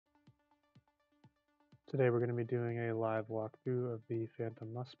Today we're going to be doing a live walkthrough of the Phantom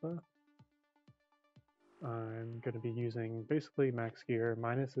Muspah. I'm going to be using basically max gear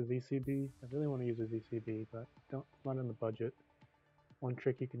minus a ZCB. I really want to use a ZCB, but don't run in the budget. One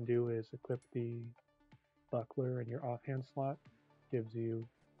trick you can do is equip the buckler in your offhand slot. Gives you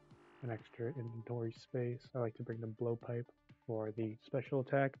an extra inventory space. I like to bring the blowpipe for the special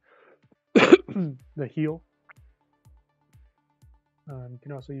attack, the heal. You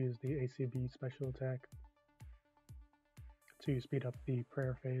can also use the ACB special attack to speed up the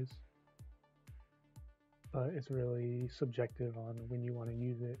prayer phase, but it's really subjective on when you want to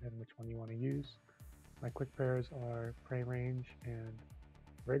use it and which one you want to use. My quick prayers are pray range and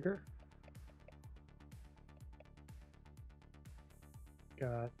rigor.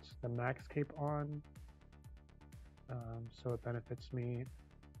 Got the max cape on, so it benefits me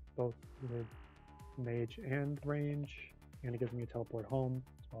both with mage and range, and it gives me a teleport home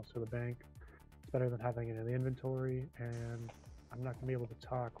as well as to the bank. It's better than having it in the inventory, and I'm not going to be able to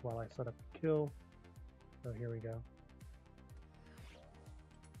talk while I set up the kill, so here we go.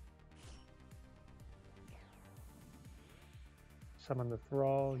 Summon the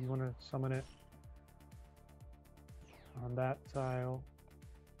thrall. You want to summon it on that tile,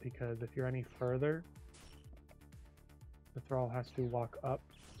 because if you're any further, the thrall has to walk up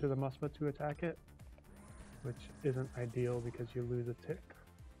to the Muspah to attack it, which isn't ideal because you lose a tick.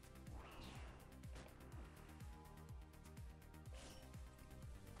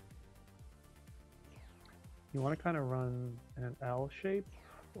 You want to kind of run in an L shape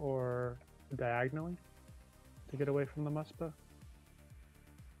or diagonally to get away from the Muspah,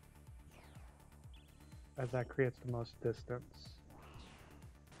 as that creates the most distance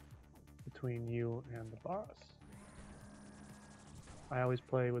between you and the boss. I always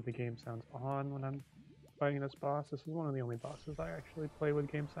play with the game sounds on when I'm fighting this boss. This is one of the only bosses I actually play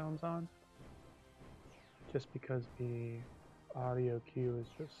with game sounds on, just because the audio cue is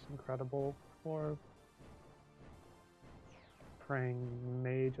just incredible for praying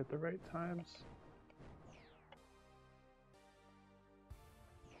mage at the right times.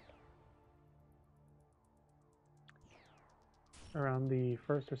 Around the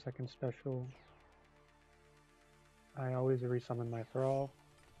first or second special, I always resummon my thrall.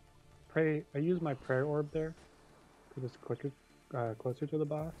 I use my prayer orb there because it's quicker, closer to the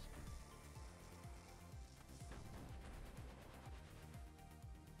boss.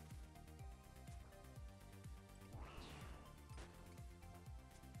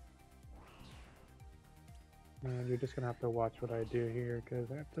 And you're just gonna have to watch what I do here because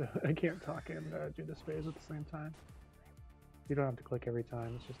I can't talk and do this phase at the same time. You don't have to click every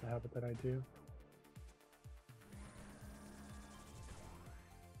time, it's just a habit that I do.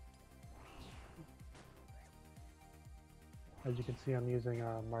 As you can see, I'm using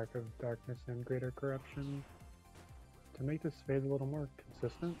Mark of Darkness and Greater Corruption to make this phase a little more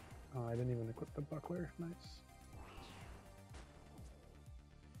consistent. I didn't even equip the buckler, nice.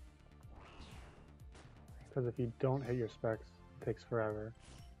 Because if you don't hit your specs, it takes forever.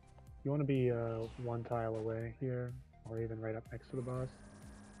 You want to be one tile away here, or even right up next to the boss,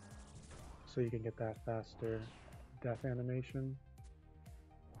 so you can get that faster death animation.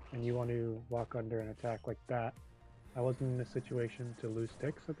 And you want to walk under an attack like that. I wasn't in a situation to lose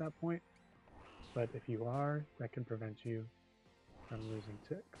ticks at that point, but if you are, that can prevent you from losing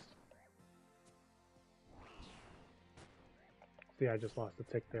ticks. See, I just lost a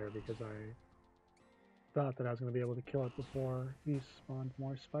tick there because I thought that I was going to be able to kill it before he spawned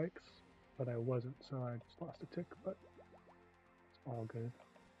more spikes, but I wasn't, so I just lost a tick, but it's all good.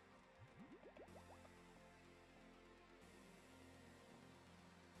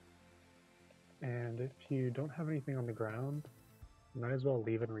 And if you don't have anything on the ground, you might as well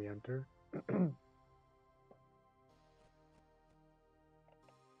leave and re-enter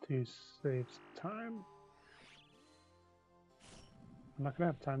to save time. I'm not going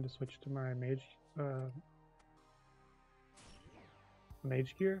to have time to switch to my mage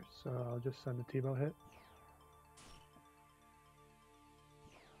gear, so I'll just send a T-bow hit.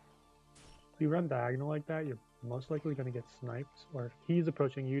 If you run diagonal like that, you're most likely going to get sniped, or if he's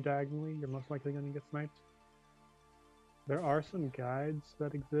approaching you diagonally, you're most likely going to get sniped. There are some guides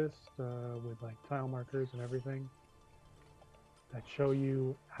that exist with like tile markers and everything that show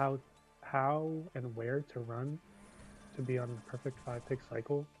you how and where to run to be on the perfect 5-tick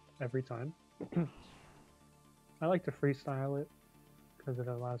cycle every time. I like to freestyle it because it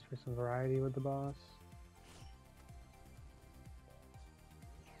allows for some variety with the boss.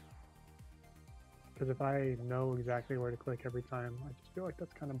 Because if I know exactly where to click every time, I just feel like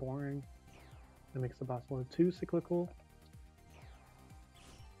that's kind of boring. It makes the boss a little too cyclical.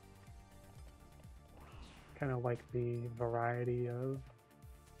 kind of like the variety of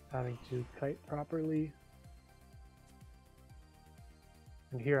having to kite properly.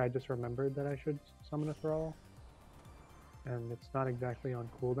 And here I just remembered that I should summon a thrall, and it's not exactly on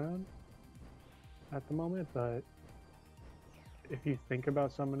cooldown at the moment, but if you think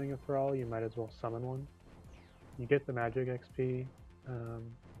about summoning a thrall, you might as well summon one. You get the magic XP,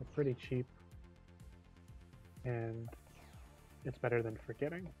 it's pretty cheap, and it's better than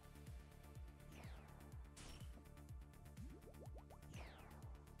forgetting.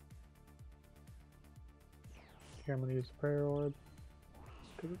 Here I'm going to use the prayer orb,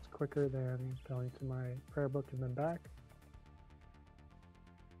 because it's quicker than going to my prayer book and then back.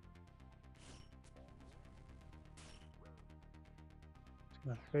 It's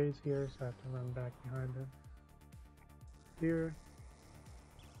going to phase here, so I have to run back behind it. Here.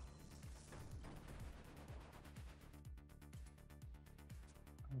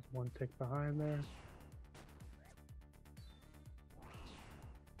 There's one tick behind there.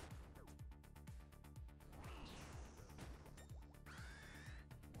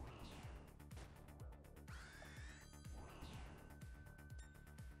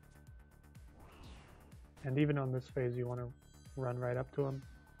 And even on this phase, you want to run right up to him.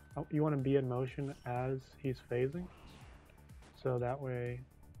 You want to be in motion as he's phasing, so that way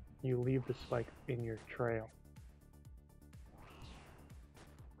you leave the spike in your trail.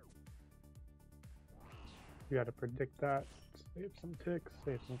 You got to predict that, save some ticks,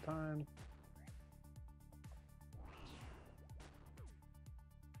 save some time.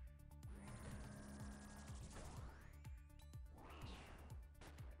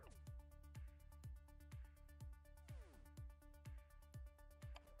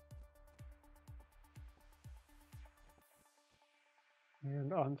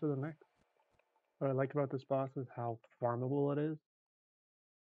 And on to the next. What I like about this boss is how farmable it is.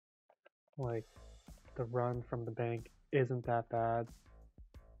 Like, the run from the bank isn't that bad.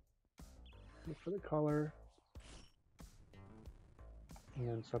 Look for the color. And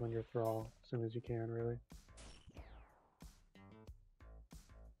then summon your thrall as soon as you can, really.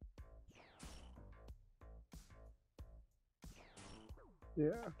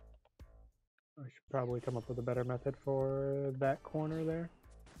 Yeah. I should probably come up with a better method for that corner there.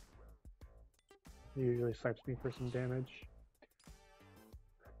 He usually snipes me for some damage.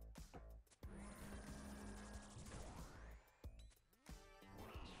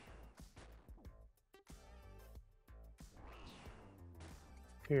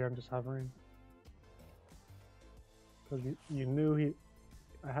 Here, I'm just hovering. Because you knew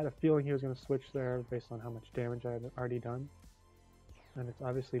I had a feeling he was going to switch there based on how much damage I had already done. And it's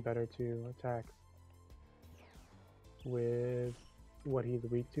obviously better to attack with what he's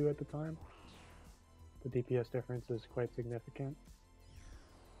weak to at the time. The DPS difference is quite significant.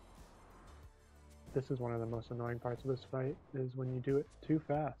 This is one of the most annoying parts of this fight, is when you do it too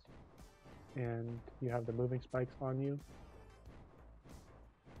fast and you have the moving spikes on you,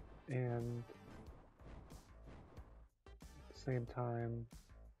 and at the same time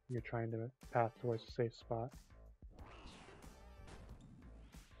you're trying to path towards a safe spot.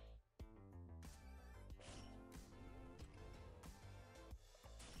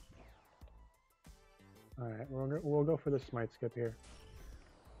 Alright, we'll go for the smite skip here.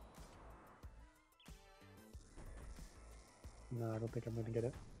 No, I don't think I'm going to get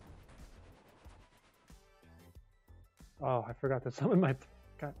it. Oh, I forgot to summon my...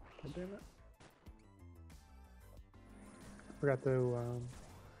 God damn it. I forgot to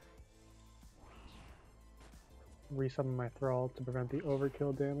resummon my thrall to prevent the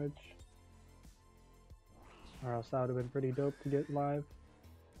overkill damage. Or else that would have been pretty dope to get live.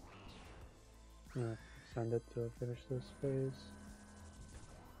 I'm gonna send it to finish this phase.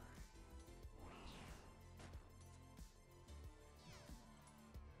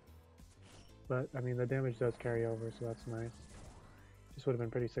 But, I mean, the damage does carry over, so that's nice. This would have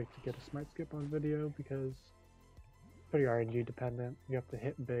been pretty sick to get a smite skip on video, because it's pretty RNG dependent. You have to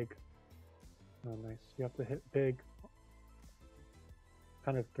hit big. Oh, nice. You have to hit big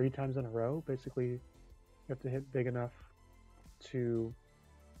kind of 3 times in a row. Basically, you have to hit big enough to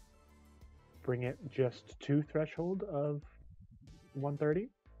bring it just to threshold of 130.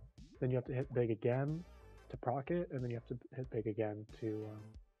 Then you have to hit big again to proc it, and then you have to hit big again to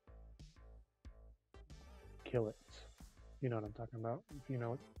kill it. You know what I'm talking about, if you know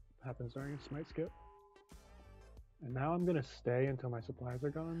what happens during a smite skip. And now I'm gonna stay until my supplies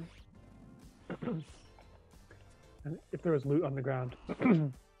are gone. And if there was loot on the ground,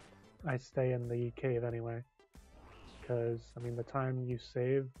 I stay in the cave anyway. Because, I mean, the time you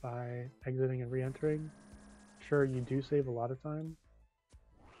save by exiting and re-entering, sure, you do save a lot of time.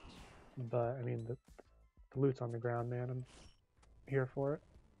 But, I mean, The loot's on the ground, man. I'm here for it.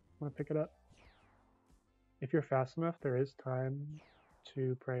 I'm gonna pick it up. If you're fast enough, there is time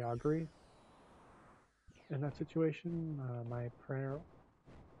to pray augury. In that situation, my prayer,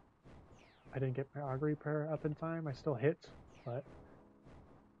 I didn't get my augury prayer up in time. I still hit, but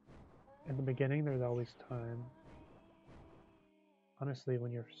in the beginning, there's always time. Honestly,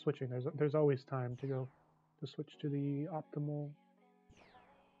 when you're switching, there's always time to switch to the optimal.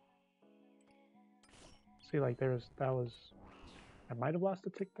 See, like I might have lost a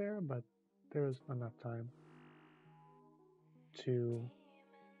tick there, but there was enough time to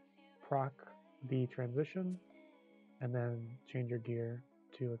proc the transition and then change your gear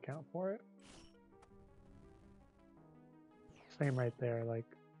to account for it. Same right there, like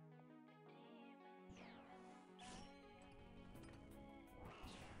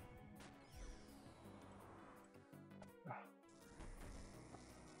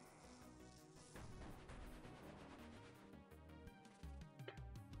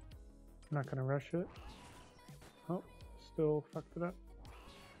I'm not gonna rush it. Oh, still fucked it up.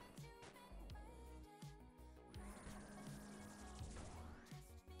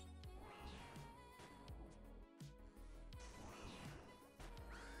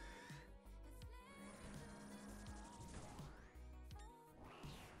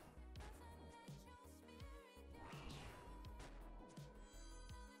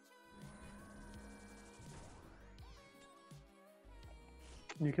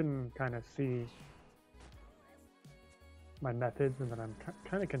 You can kind of see my methods, and then I'm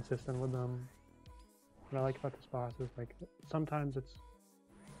kind of consistent with them. What I like about this boss is like sometimes it's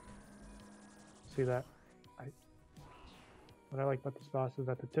what I like about this boss is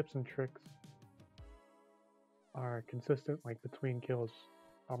that the tips and tricks are consistent, like between kills,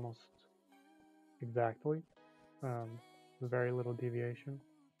 almost exactly. With very little deviation.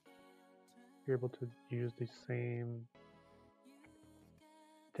 You're able to use the same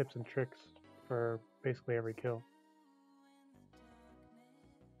tips and tricks for basically every kill.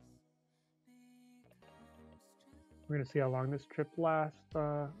 We're gonna see how long this trip lasts.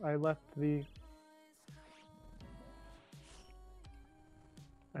 I left the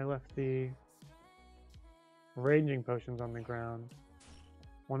ranging potions on the ground.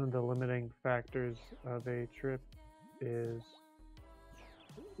 One of the limiting factors of a trip is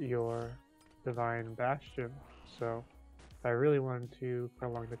your divine bastion. So if I really wanted to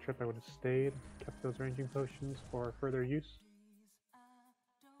prolong the trip, I would have stayed, kept those ranging potions for further use.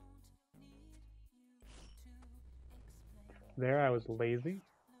 There I was lazy.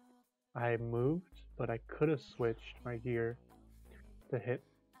 I moved, but I could have switched my gear to hit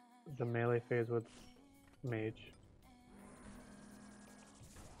the melee phase with mage.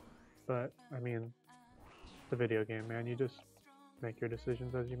 But, I mean, it's a video game, man. You just make your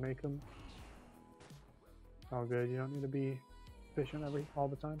decisions as you make them. It's all good. You don't need to be efficient all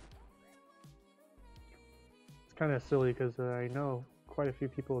the time. It's kind of silly because I know quite a few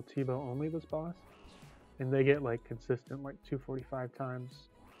people T-bow only this boss, and they get like consistent like 245 times.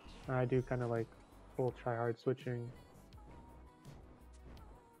 And I do kind of like full try-hard switching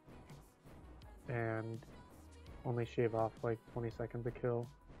and only shave off like 20 seconds a kill.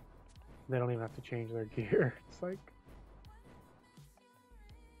 They don't even have to change their gear. It's like,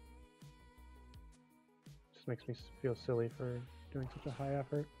 just makes me feel silly for doing such a high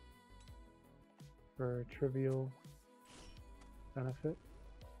effort for a trivial benefit.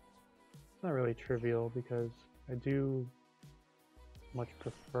 It's not really trivial because I do much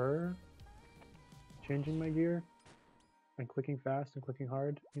prefer changing my gear and clicking fast and clicking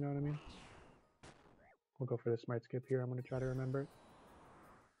hard, you know what I mean? We'll go for the smite skip here. I'm going to try to remember it.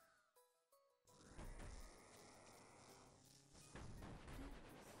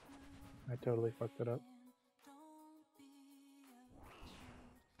 I totally fucked it up.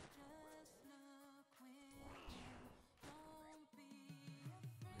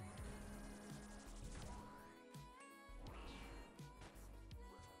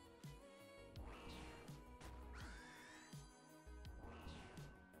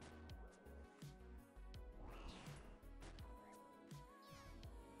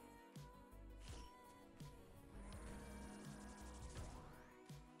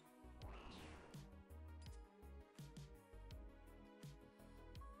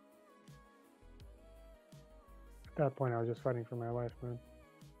 At that point, I was just fighting for my life, man.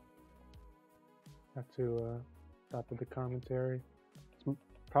 Have to stop with the commentary. It's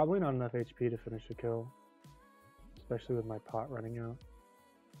probably not enough HP to finish a kill, especially with my pot running out.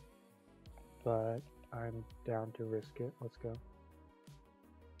 But I'm down to risk it. Let's go.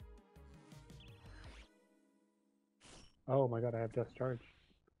 Oh my god, I have Death Charge.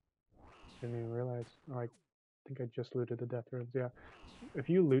 Didn't even realize. Oh, I think I just looted the death runes. Yeah. If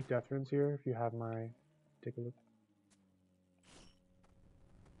you loot death runes here, if you have my, take a look.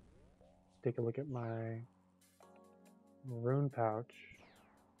 Take a look at my rune pouch.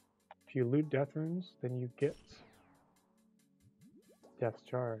 If you loot death runes, then you get Death's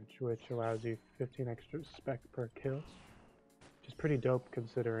Charge, which allows you 15 extra spec per kill, which is pretty dope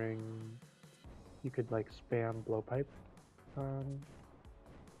considering you could like spam blowpipe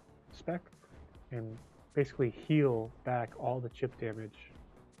spec and basically heal back all the chip damage.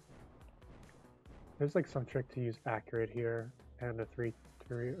 There's like some trick to use accurate here and a three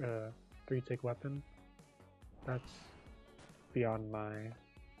tick weapon. That's beyond my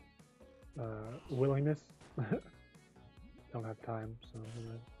willingness. Don't have time, so I'm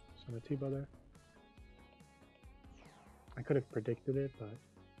gonna send a T-bow there. I could have predicted it, but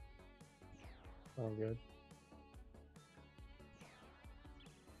it's all good.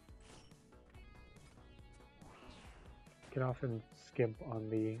 You can often skimp on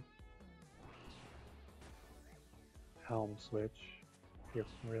the helm switch if you're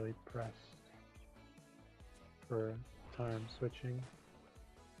really pressed for time switching.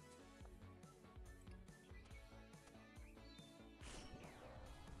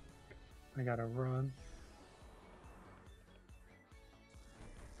 I gotta run.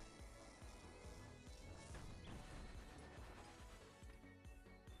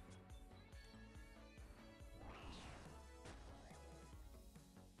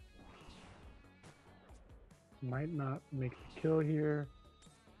 Might not make the kill here.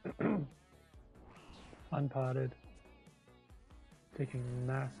 Unpotted. Taking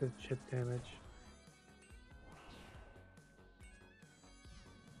massive chip damage.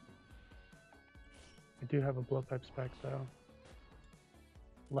 I do have a blowpipe spec though.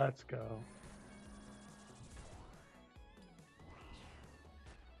 Let's go.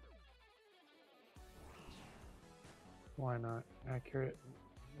 Why not? Accurate,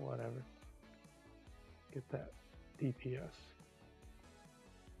 whatever. Get that DPS.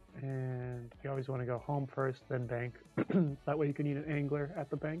 And you always want to go home first, then bank. That way you can need an angler at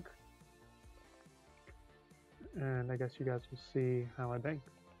the bank. And I guess you guys will see how I bank.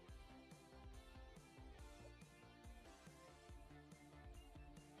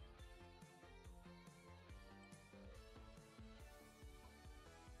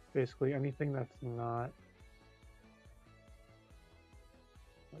 Basically anything that's not...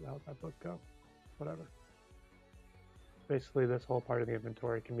 Where the hell did that book go? Whatever. Basically this whole part of the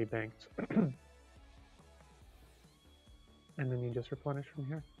inventory can be banked. And then you just replenish from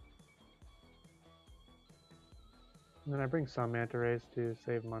here. And then I bring some manta rays to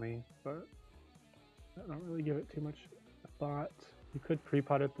save money, but I don't really give it too much thought. You could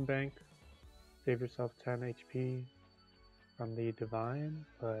pre-pot at the bank, save yourself 10 HP from the divine,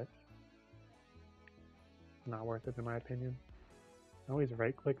 but not worth it in my opinion. I always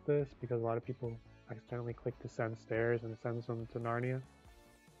right click this because a lot of people accidentally click to send stairs and it sends them to Narnia.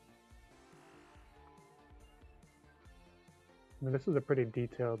 I mean, this is a pretty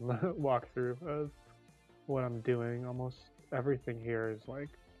detailed walkthrough of what I'm doing. Almost everything here is like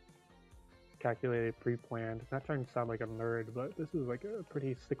calculated, pre-planned. Not trying to sound like a nerd, but this is like a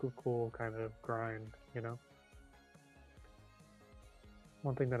pretty cyclical kind of grind, you know?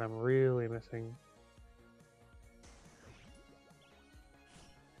 One thing that I'm really missing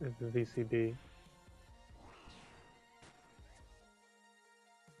is the VCB.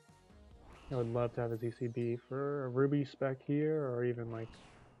 I would love to have a ZCB for a Ruby spec here, or even like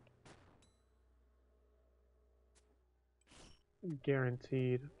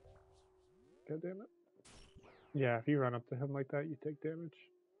guaranteed. God damn it. Yeah, if you run up to him like that, you take damage.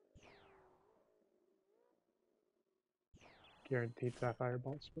 Guaranteed Sapphire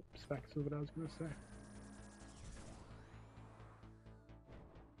Bolt specs is what I was going to say.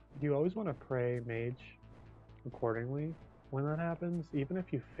 You always want to pray Mage accordingly when that happens, even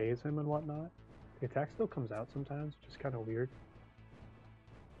if you phase him and whatnot. The attack still comes out sometimes, which is kind of weird.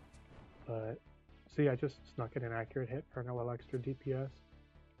 But, see, I just snuck in an accurate hit for a little extra DPS.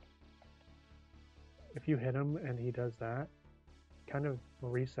 If you hit him and he does that, it kind of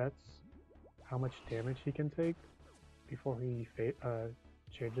resets how much damage he can take before he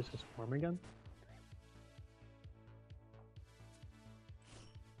changes his form again.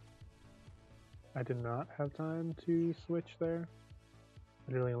 I did not have time to switch there.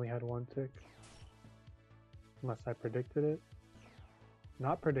 I literally only had one tick. Unless I predicted it.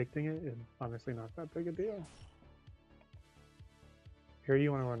 Not predicting it is honestly not that big a deal. Here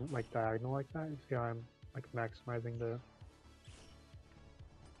you want to run like diagonal like that. You see how I'm like maximizing the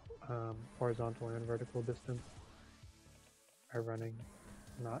horizontal and vertical distance by running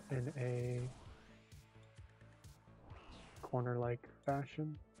not in a corner-like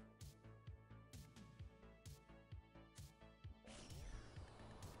fashion.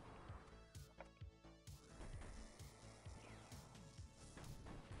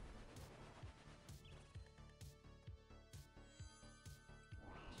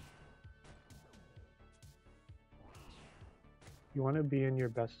 You want to be in your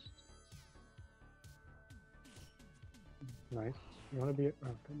best. Nice. You want to be.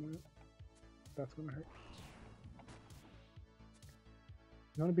 Oh, that's gonna hurt.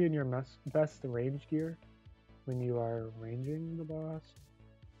 You want to be in your best range gear when you are ranging the boss.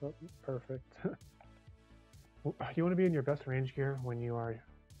 Oh, perfect. You want to be in your best range gear when you are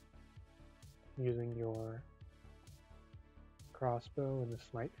using your crossbow in the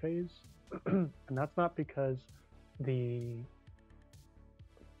smite phase. And that's not because the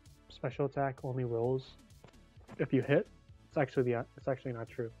special attack only rolls if you hit. It's actually not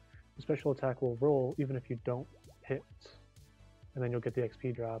true. The special attack will roll even if you don't hit, and then you'll get the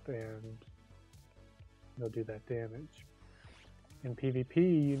XP drop and you'll do that damage. In PvP,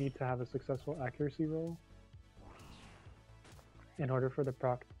 you need to have a successful accuracy roll in order for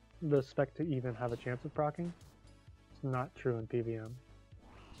the spec to even have a chance of proccing. It's not true in PvM.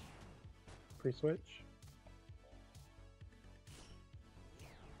 Pre-switch.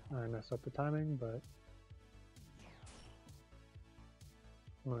 I messed up the timing, but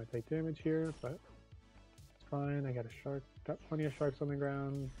I'm gonna take damage here, but it's fine. I got a shark, got plenty of sharks on the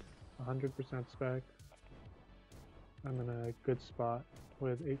ground, 100% spec. I'm in a good spot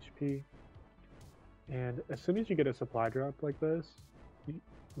with HP. And as soon as you get a supply drop like this,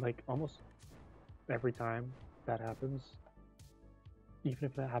 like almost every time that happens, even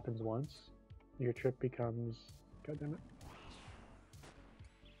if that happens once, your trip becomes, goddammit,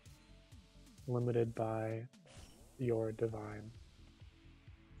 limited by your divine.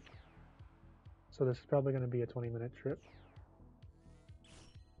 So this is probably going to be a 20-minute trip.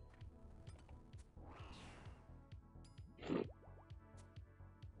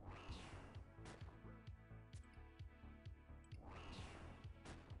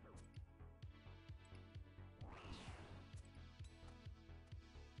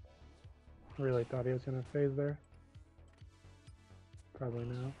 Really thought he was going to phase there. Probably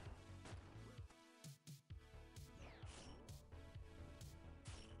now.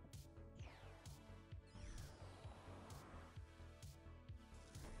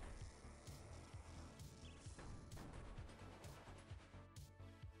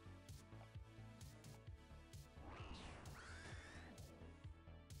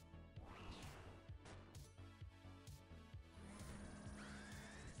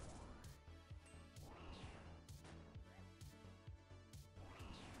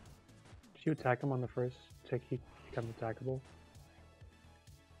 If you attack him on the first tick, he becomes attackable.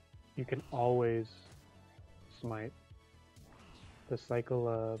 You can always smite. The cycle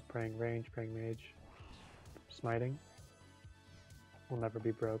of praying range, praying mage, smiting will never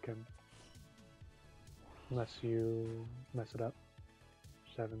be broken unless you mess it up.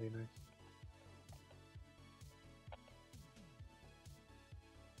 70, nice.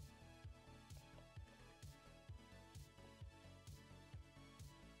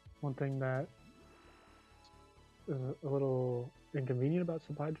 One thing that is a little inconvenient about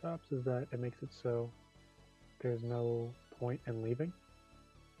supply drops is that it makes it so there's no point in leaving.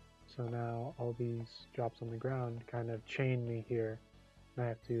 So now all these drops on the ground kind of chain me here, and I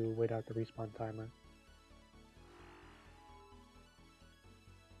have to wait out the respawn timer.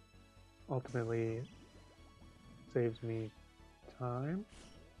 Ultimately, saves me time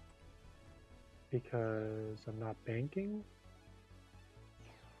because I'm not banking.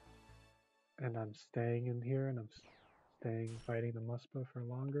 And I'm staying in here, and I'm staying fighting the Muspah for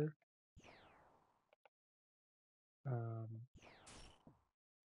longer.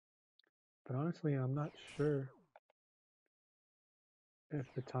 But honestly, I'm not sure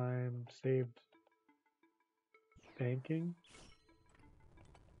if the time saved banking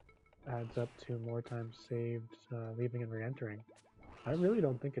adds up to more time saved leaving and re-entering. I really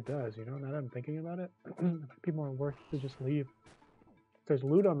don't think it does, you know, now that I'm thinking about it, it might be more worth to just leave. If there's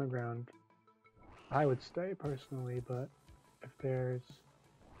loot on the ground, I would stay personally, but if there's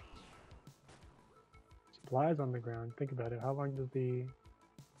supplies on the ground, think about it. How long does the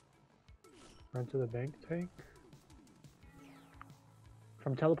run to the bank take?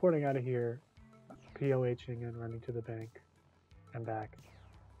 From teleporting out of here, POHing and running to the bank and back.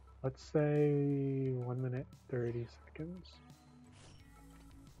 Let's say 1 minute 30 seconds.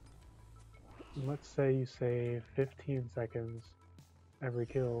 And let's say you save 15 seconds every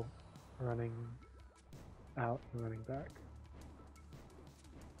kill running out and running back.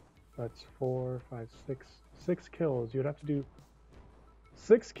 That's 4, 5, 6. 6 kills. You would have to do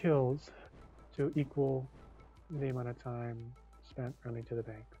 6 kills to equal the amount of time spent running to the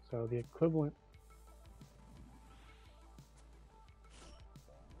bank. So the equivalent.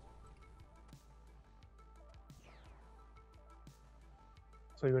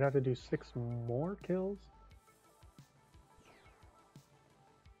 So you would have to do 6 more kills.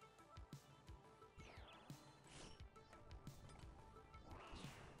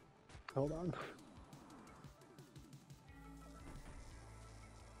 Hold on.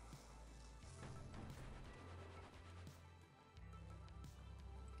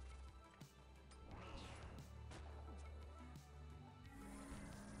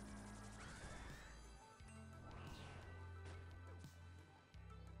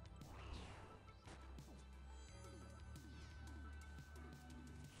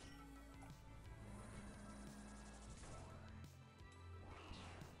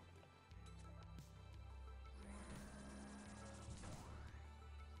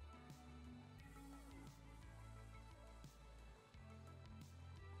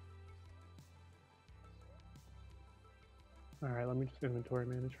 All right, let me just inventory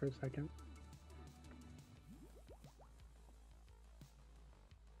manage for a second.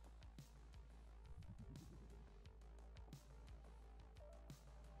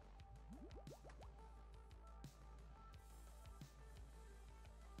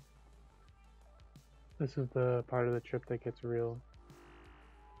 This is the part of the trip that gets real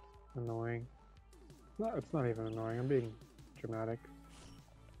annoying. No, it's not even annoying. I'm being dramatic.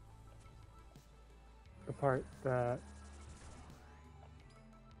 The part that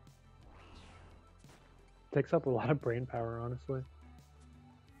takes up a lot of brain power, honestly.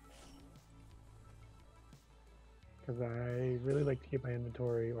 Because I really like to keep my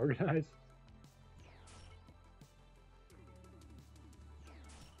inventory organized.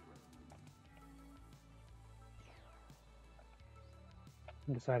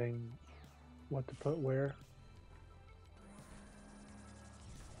 I'm deciding what to put where.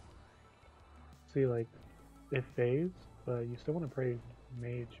 See, like, it fades, but you still want to pray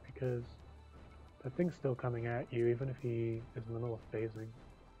mage because that thing's still coming at you, even if he is in the middle of phasing.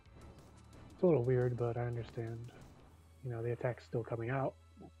 It's a little weird, but I understand. You know, the attack's still coming out.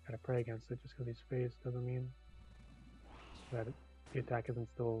 Gotta pray against it. Just because he's phased doesn't mean that the attack isn't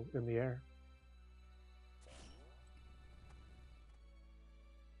still in the air.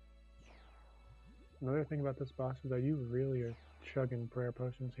 Another thing about this boss is that you really are chugging prayer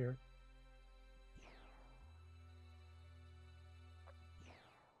potions here.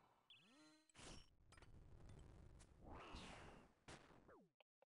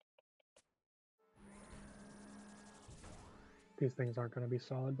 These things aren't going to be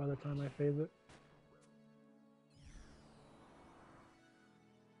solid by the time I phase it.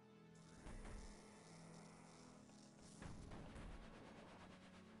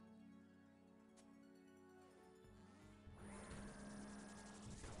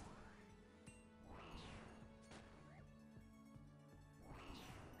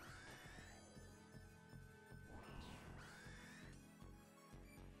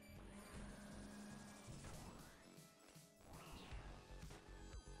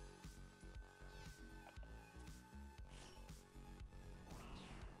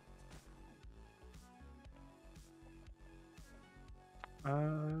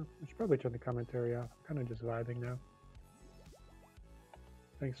 I should probably turn the commentary off. I'm kind of just vibing now.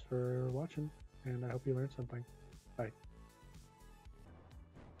 Thanks for watching, and I hope you learned something. Bye.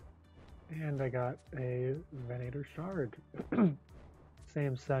 And I got a Venator Shard.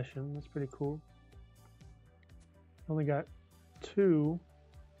 Same session, that's pretty cool. Only got 2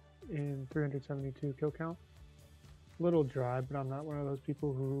 in 372 kill count. Little dry, but I'm not one of those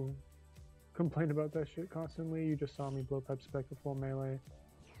people who complain about that shit constantly. You just saw me blow pipe spec a full melee.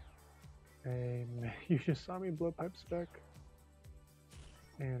 And you just saw me blow pipe spec.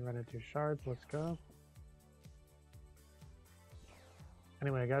 And run into shards, let's go.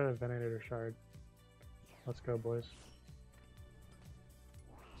 Anyway, I got a Venator Shard. Let's go, boys.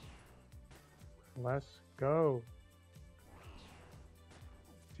 Let's go.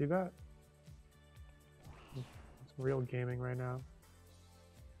 See that? It's real gaming right now.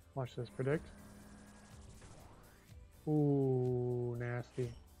 Watch this, predict. Ooh, nasty.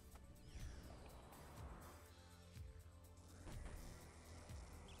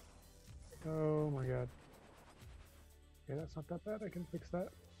 Oh my god. Okay, that's not that bad. I can fix that.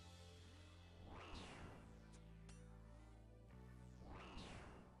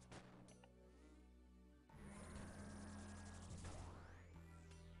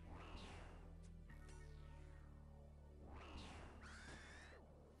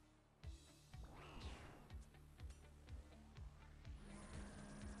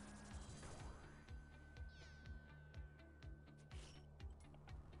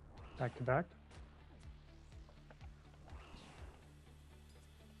 Back to back.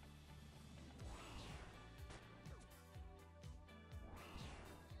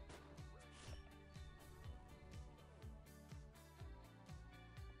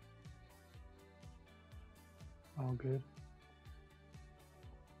 All good.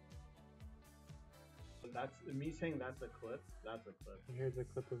 That's me saying that's a clip. That's a clip. And here's a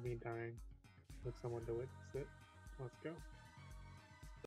clip of me dying with someone to witness it. Let's go.